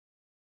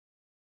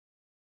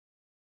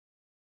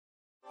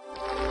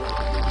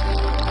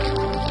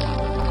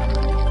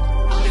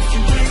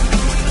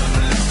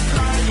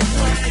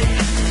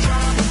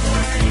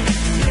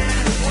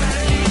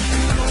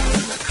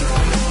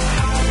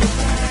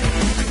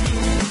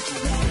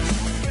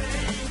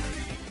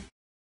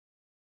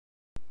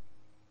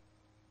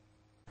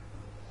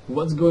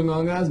What's going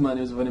on, guys? My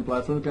name is Avoiid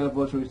Platform, kind of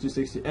watching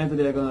 260, and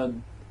today I'm gonna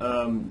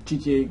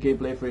GTA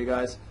gameplay for you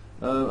guys.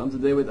 I'm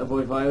today with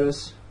Avoiid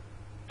Virus.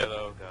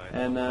 Hello, guys.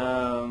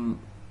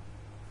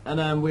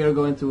 And we are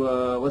going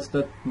to what's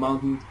that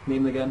mountain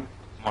named again?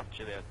 Mount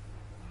Chiliad.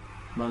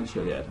 Mount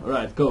Chiliad. All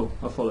right, go.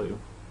 I'll follow you.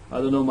 I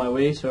don't know my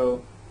way,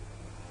 so.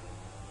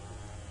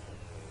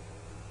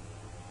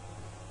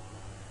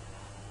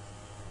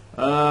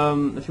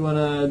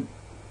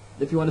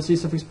 If you wanna see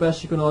something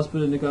special, you can always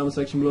put it in the comment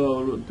section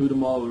below. I'll do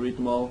them all. We'll read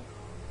them all.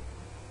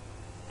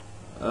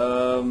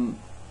 For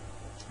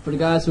the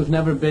guys who've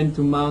never been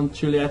to Mount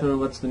Chiliad, or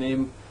what's the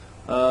name,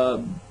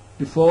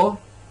 before,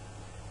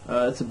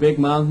 it's a big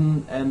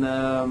mountain, and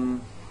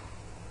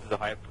Is the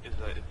highest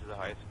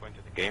point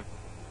of the game.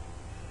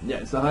 yeah,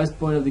 it's the highest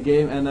point of the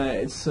game, and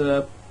it's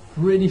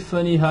pretty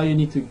funny how you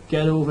need to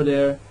get over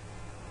there.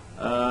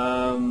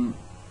 I'm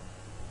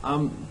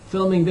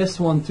filming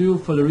this one too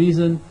for the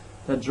reason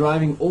that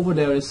driving over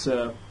there is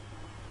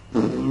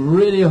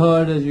really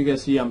hard. As you can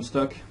see, I'm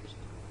stuck.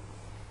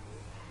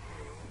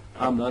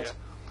 I'm not.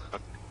 Yeah.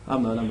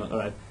 I'm not.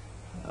 Alright.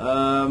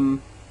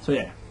 So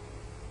yeah.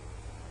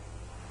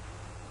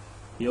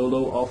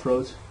 YOLO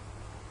off-road.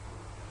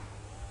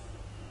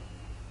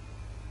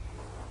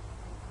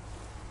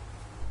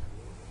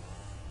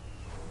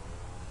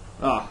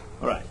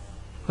 Alright.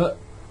 Huh.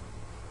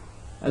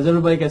 As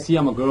everybody can see,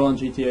 I'm a girl on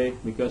GTA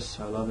because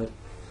I love it.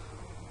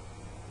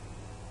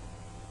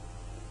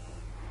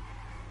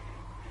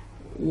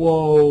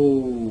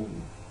 Whoa.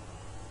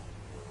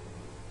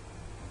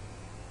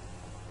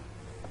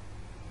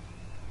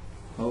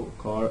 Oh,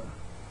 car.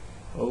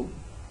 Oh.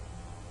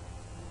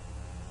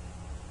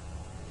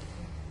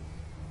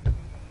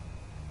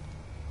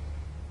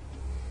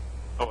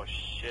 Oh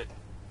shit.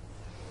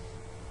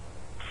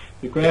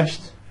 You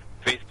crashed.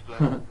 Face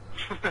plant.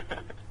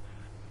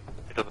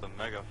 It was a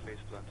mega face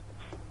plant.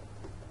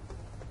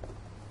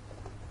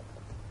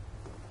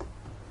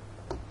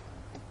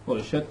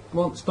 Holy shit. Come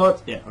on,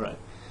 start. Yeah, alright.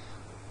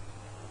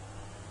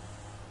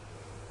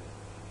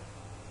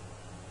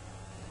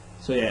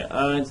 So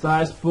yeah, it's the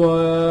highest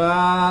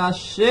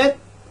shit!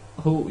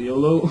 Oh,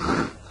 YOLO.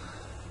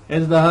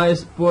 It's the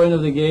highest point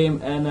of the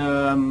game, and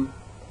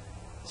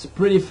it's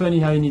pretty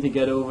funny how you need to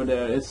get over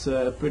there. It's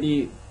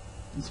pretty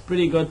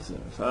good.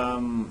 I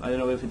don't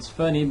know if it's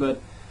funny, but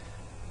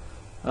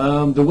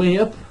the way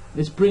up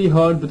is pretty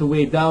hard, but the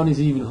way down is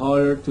even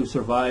harder to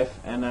survive.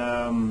 And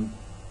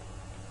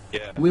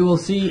yeah. we will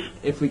see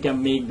if we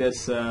can make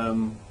this,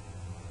 if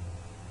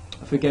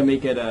we can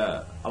make it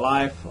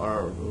alive,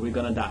 or we're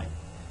gonna die.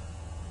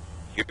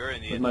 You're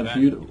in the With my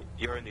advantage.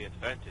 You're in the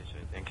advantage,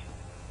 I think.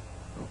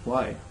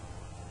 Why?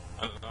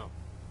 I don't know.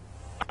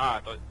 I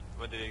thought.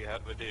 What did you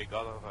have? What did you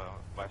got of a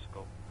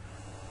bicycle?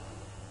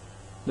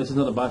 This is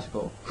not a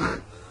bicycle.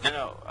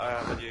 No.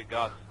 What do you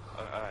got?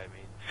 I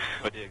mean,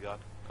 what do you got?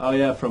 Oh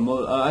yeah, from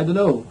I don't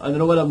know. I don't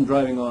know what I'm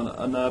driving on.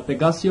 On a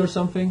Pegasi or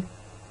something.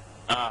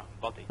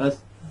 Body. That's.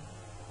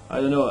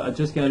 I don't know. I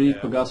just can't read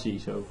Yeah. Pegasi,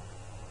 so.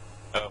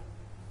 Oh.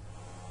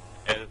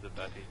 It is a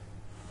Betty.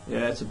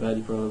 Yeah, it's a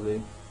baddie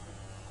probably.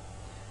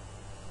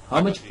 How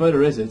much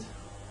further is it?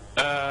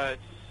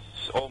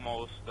 It's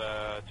almost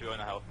 2.5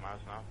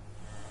 miles now.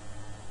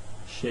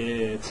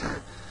 Shit.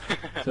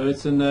 So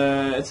it's an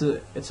it's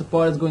a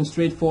part that's going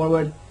straight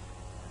forward.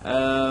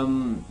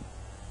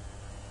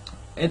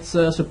 It's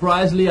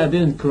surprisingly I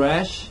didn't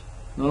crash.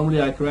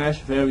 Normally I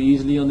crash very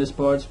easily on this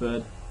part,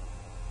 but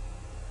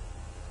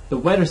the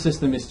weather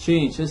system is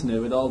changed, isn't it,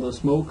 with all the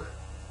smoke?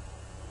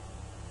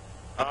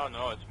 Oh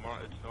no, it's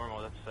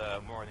normal.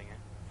 That's morning.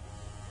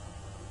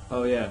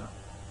 Oh yeah.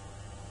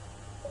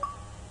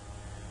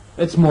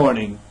 It's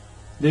morning,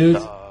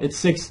 dude. It's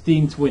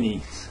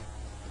 16:20.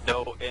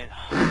 No,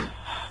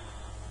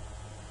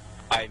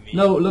 I mean.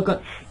 No, look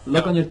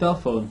on your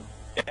telephone.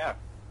 Yeah.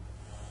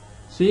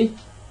 See?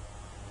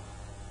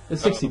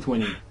 It's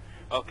 60:20.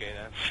 Okay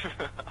then.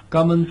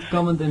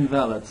 Comment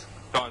invalid.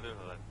 Comment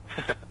invalid.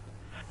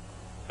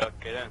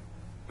 Okay then.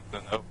 I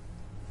don't know.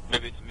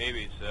 Maybe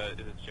it's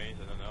is it changed?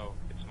 I don't know.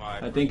 It's my.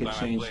 I think first it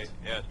time changed. I played.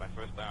 Yeah, it's my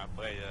first time I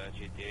played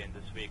GTA in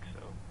this week,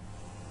 so.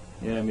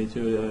 Yeah, me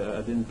too.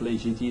 I didn't play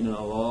GT in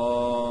a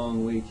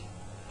long week.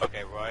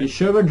 Okay, right. You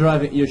sure we're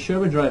driving? You sure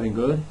we're driving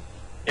good?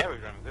 Yeah, we're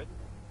driving good.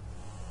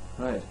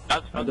 Right.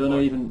 That's I don't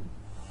know even.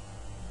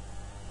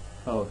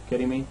 Oh,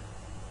 kidding me?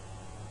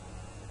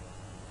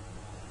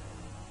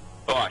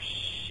 Oh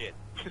shit.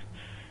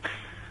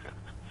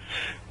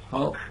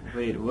 Oh,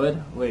 wait, what?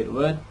 Wait,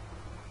 what?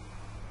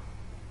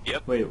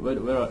 Yep. Wait,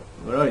 what?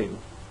 Where are you?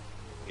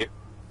 Yep.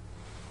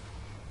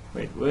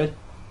 Wait, what?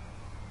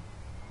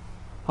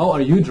 How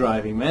are you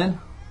driving, man?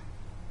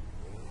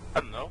 I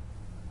don't know.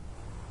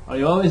 Are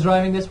you always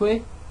driving this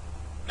way?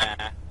 Nah,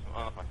 it's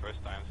one of my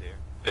first times here.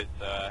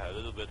 It's a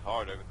little bit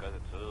harder because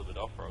it's a little bit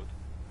off-road.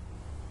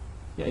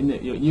 Yeah,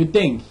 you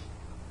think?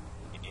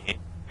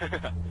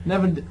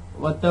 Never.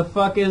 What the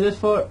fuck is this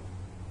for?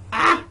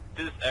 Ah!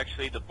 This is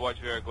actually the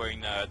point we are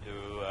going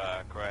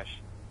to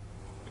crash.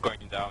 We're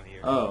going down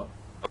here. Oh.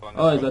 Up on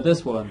Oh, this is that road.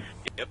 this one?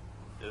 Yep.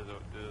 This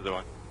is the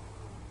one.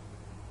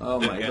 Oh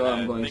my They god, can,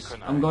 I'm going. they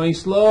can, I'm going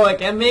slow. I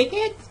can make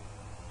it.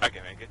 I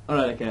can make it. All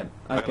right, I can.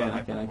 I have a can. high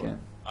I can. I can.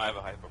 I have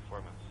a high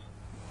performance.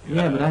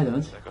 Yeah, but I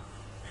don't.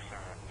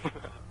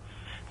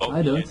 Oh,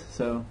 I don't. shit.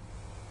 So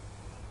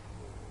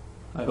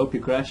I hope you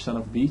crash, son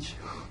of a beach.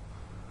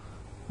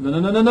 No, no,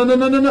 no, no, no, no,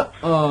 no, no, no.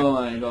 Oh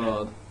my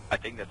god. I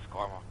think that's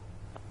karma.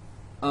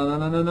 Oh no,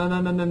 no, no, no,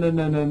 no, no, no,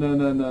 no, no, no,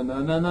 no, no,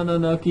 no, no, no, no,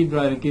 no. Keep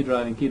driving. Keep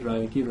driving. Keep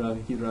driving. Keep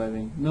driving. Keep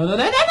driving. No, no, no,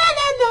 no, no,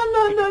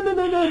 no, no, no, no,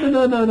 no, no,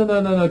 no, no, no,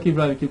 no, no, no. Keep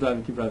driving. Keep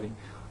driving. Keep driving.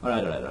 All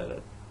right, all right, all right, all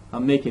right. I'll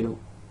make it.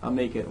 I'll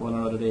make it one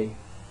or other day.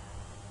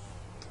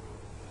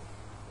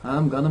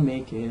 I'm gonna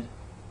make it.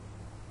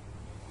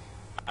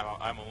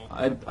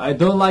 I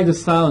don't like the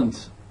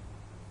sound.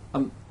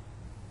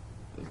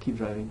 Keep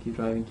driving, keep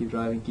driving, keep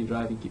driving, keep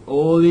driving, keep.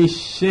 Holy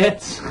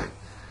shit!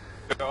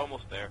 We're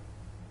almost there.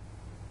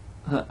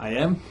 I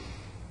am?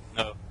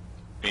 No.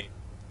 Me.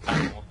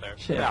 I'm almost there.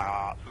 Shit.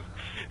 Ah.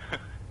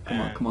 Come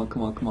on, come on,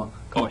 come on, come on.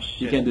 Come Oh, on.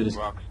 shit. You can do this.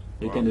 Rocks.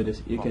 You can do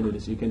this. You can do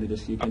this. You can do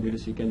this. You can do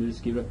this. You can do this.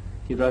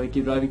 Keep driving,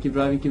 keep driving, keep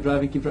driving, keep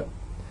driving, keep driving.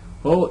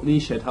 Holy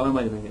shit! How am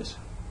I doing this?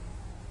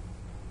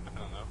 I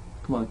don't know.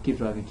 Come on, keep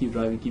driving, keep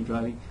driving, keep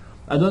driving.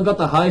 I don't got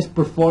the highest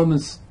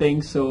performance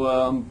thing, so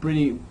I'm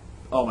pretty.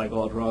 Oh my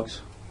god,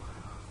 rocks!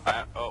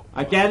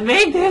 I can't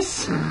make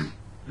this.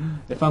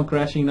 If I'm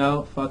crashing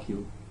now, fuck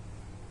you.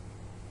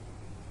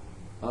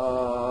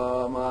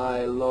 Oh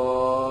my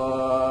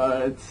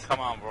lord! Come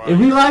on, bro.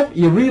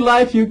 In real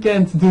life, you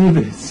can't do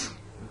this.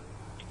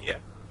 Yeah,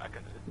 I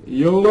can do it.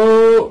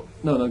 YOLO!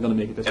 No, not gonna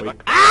make it this way.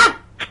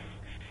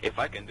 If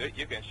I can do it,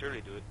 you can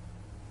surely do it.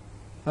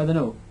 I don't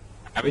know.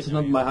 This is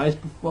not my highest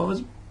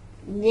performance.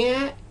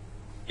 Yeah.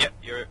 Yeah,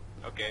 you're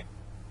okay.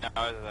 Now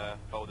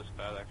follow this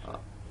path actually.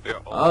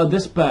 Oh,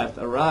 this path.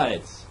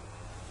 Alright.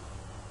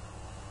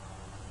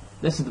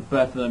 This is the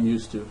path that I'm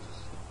used to.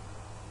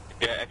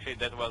 Yeah, actually,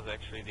 that was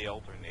actually the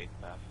alternate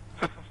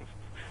path.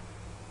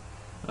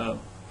 Oh.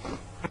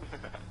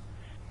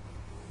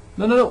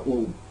 No, no, no.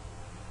 Whoa.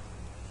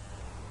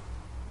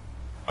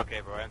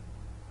 Okay, Brian.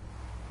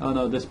 Oh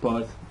no, this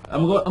part.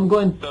 I'm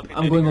going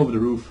over the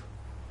roof.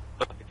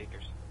 Selfie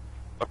takers.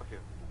 Fuck you.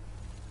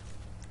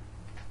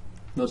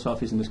 No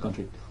selfies in this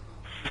country.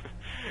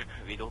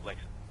 We don't like.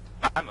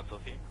 I'm a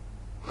selfie.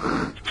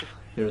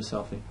 You're a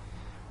selfie.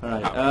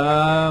 Alright.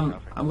 Oh,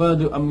 I'm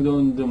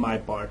gonna do my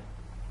part.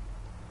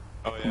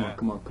 Oh Come yeah. on,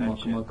 come on, come on,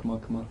 come on, come on,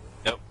 come on.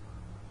 Nope.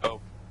 Oh.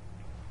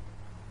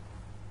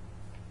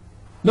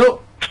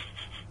 No.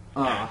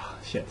 Ah,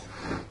 shit.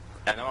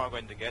 And now I'm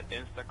going to get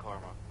insta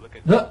karma. Look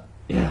at that.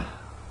 Yeah.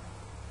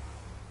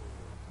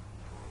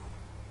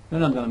 You're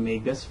not gonna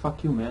make this.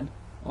 Fuck you, man.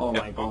 Oh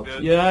my god.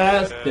 Good.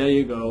 Yes, there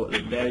you go.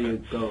 There you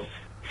go.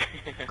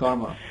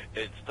 Karma.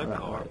 It's the Alright,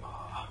 karma. alright.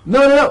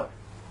 No, no, no.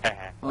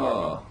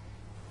 Oh.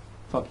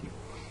 Fuck you.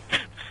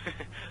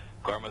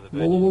 Karma's a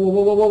Whoa, whoa, bitch.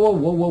 whoa, whoa, whoa, whoa,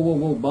 whoa, whoa, whoa,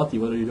 whoa, Buddy,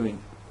 what are you doing?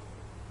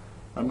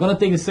 I'm gonna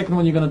take the second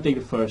one. You're gonna take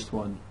the first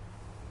one.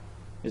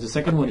 Is the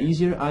second one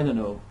easier? I don't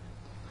know.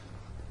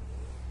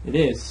 It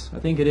is. I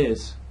think it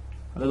is.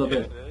 A little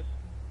Yes, bit. it is.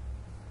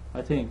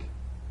 I think.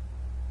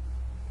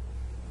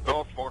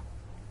 Go for.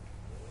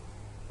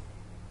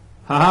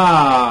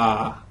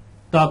 Haha!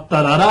 Da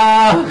da da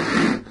da!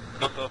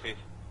 No selfies.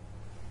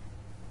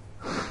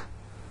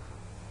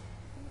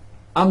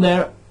 I'm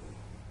there.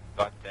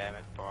 God damn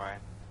it, Brian.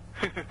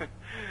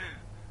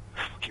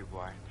 Fuck you,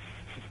 Brian.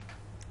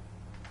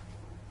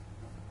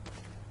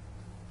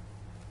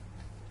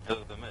 This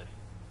is the miss.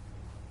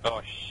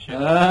 Oh shit.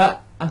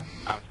 I'm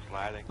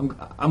sliding.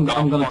 I'm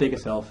gonna take a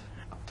selfie.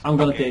 I'm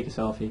gonna Okay. take a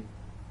selfie.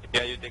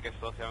 Yeah, you take a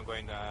selfie. I'm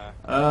going to.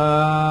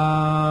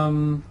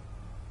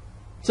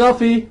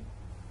 Selfie.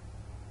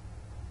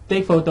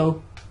 Take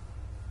photo.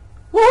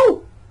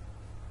 Woo!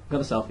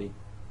 Got a selfie.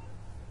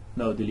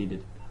 No,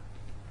 deleted.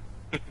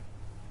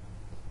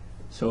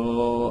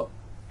 So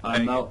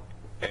I'm now.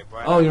 Okay,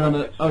 Brian. Oh, you're on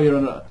a. Oh, you're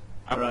on a.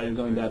 Alright, you're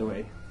going that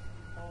way.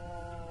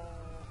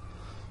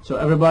 So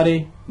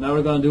everybody, now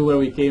we're gonna do where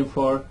we came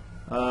for.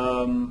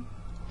 The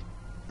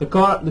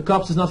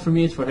cops is not for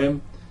me; it's for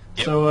him.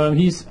 Yep. So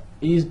he's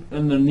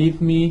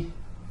underneath me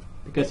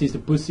because he's the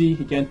pussy.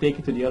 He can't take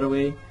it to the other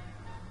way.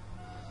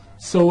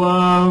 So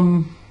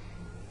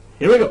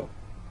here we go.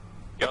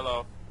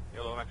 YOLO.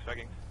 YOLO, Max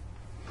Vegging.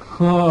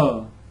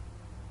 Oh.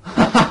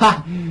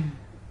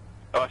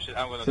 Oh shit,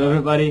 I'm gonna So die.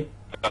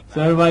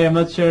 everybody, I'm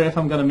not sure if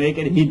I'm gonna make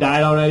it. He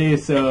died already,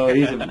 so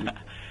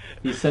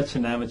he's such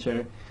an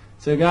amateur.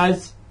 So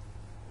guys,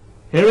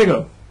 here we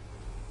go.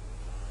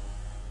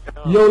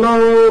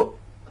 YOLO!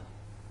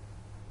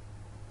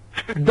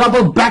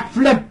 Double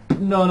backflip!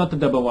 No, not the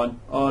double one.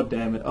 Oh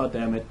damn it! Oh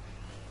damn it!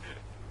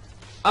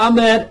 I'm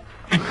dead.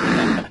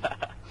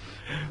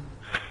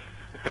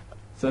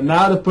 So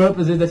now the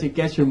purpose is that you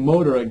catch your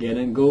motor again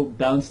and go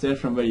downstairs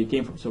from where you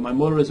came from. So my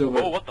motor is over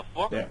Oh, what the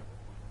fuck? there.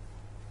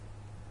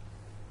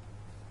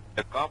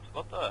 The cops,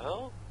 what the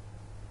hell?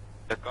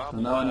 The cops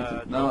So now I need to,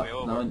 drove me now,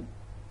 over.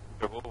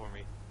 Drove over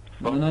me.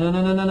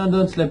 no,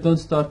 don't slip, don't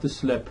start to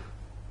slip.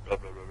 Blah,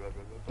 blah, blah, blah,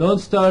 blah, blah. Don't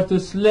start to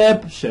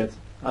slip. Shit,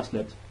 I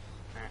slipped.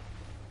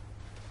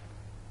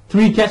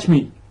 3, catch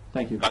me.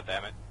 Thank you. God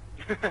damn it.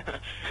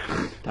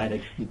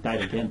 You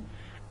died again.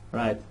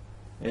 Right.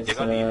 It's You're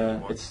not even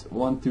anymore. it's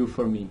 1-2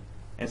 for me.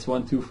 It's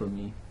 1-2 for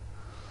me.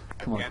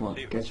 Come on, Can't come on.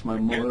 see- Catch my I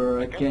can't- motor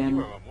I can't see again.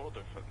 where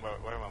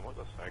my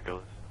motorcycle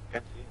is.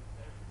 Can't see.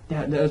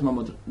 Yeah, there's my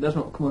motor. There's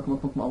my. Come on, come on,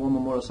 come on. I want my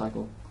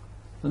motorcycle.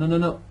 No, no, no,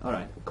 no. All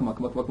right. Come on,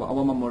 come on, come on, come on. I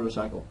want my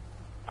motorcycle.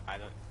 I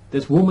don't.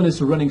 This woman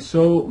is running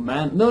so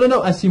man. No, no,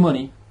 no. I see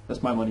money.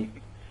 That's my money.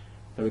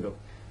 There we go.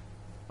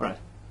 All right.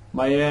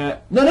 My no,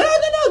 no, no, no,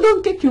 no!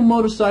 Don't kick your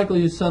motorcycle,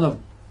 you son of.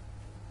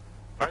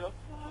 Where the fuck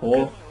Oh. is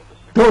my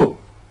motorcycle? Go.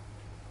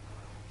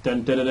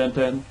 Dun, dun, dun, dun,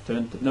 dun,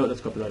 dun, dun. No,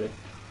 that's copyrighted.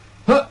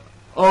 Huh.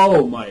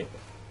 Oh my.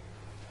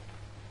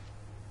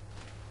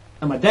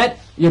 Am I dead?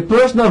 Your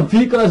personal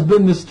vehicle has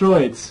been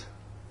destroyed.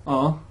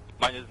 Oh,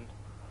 Mine isn't.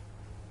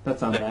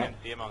 that's I not bad. can't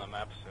see him on the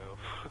map, so.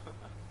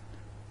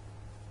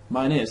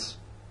 Mine is.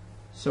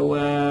 So,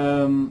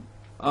 oh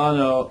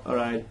no,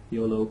 alright,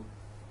 YOLO.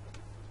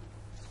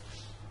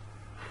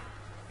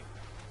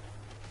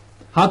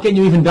 How can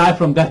you even die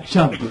from that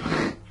jump?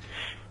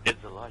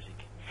 It's the logic.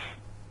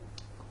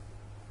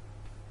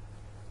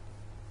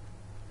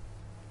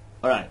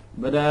 Alright,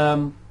 but,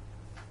 how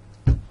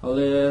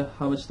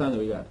much time do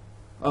we got?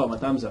 Oh, my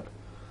time's up.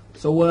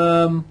 So,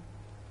 I'm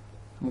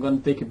gonna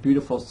take a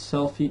beautiful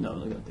selfie. No, I'm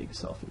not gonna take a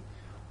selfie.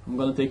 I'm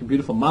gonna take a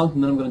beautiful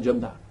mountain and I'm gonna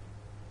jump down.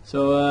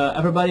 So,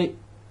 everybody,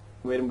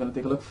 wait, I'm gonna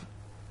take a look.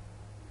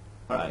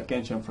 Alright, I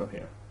can't jump from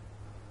here.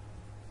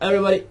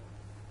 Everybody,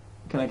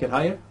 can I get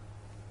higher?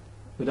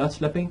 Without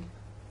slipping?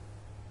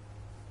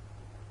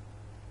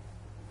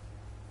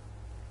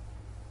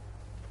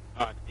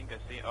 Oh, I think I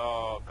see.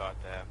 Oh, god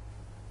damn.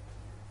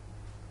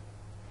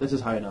 This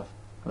is high enough.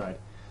 Alright.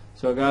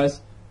 So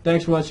guys,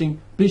 thanks for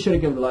watching. Be sure to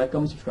give it a like,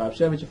 comment, subscribe,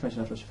 share with your friends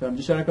and your family.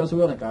 Just share it across the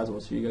world, and guys, I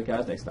will see you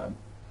guys next time.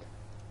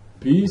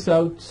 Peace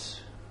out.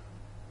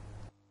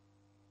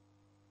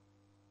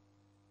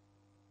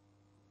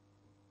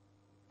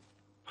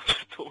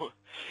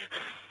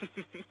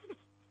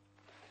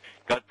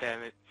 God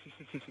damn it.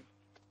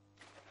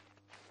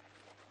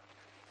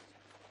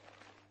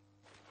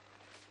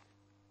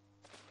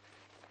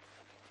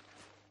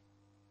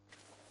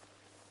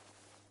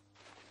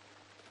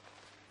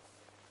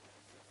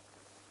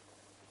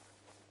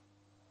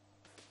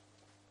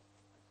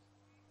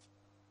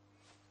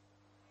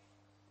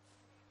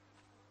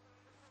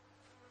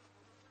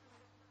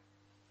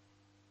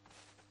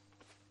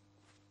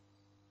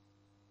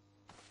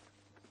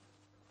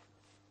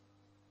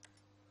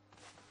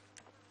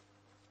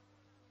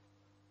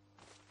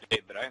 Hey,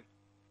 Brian.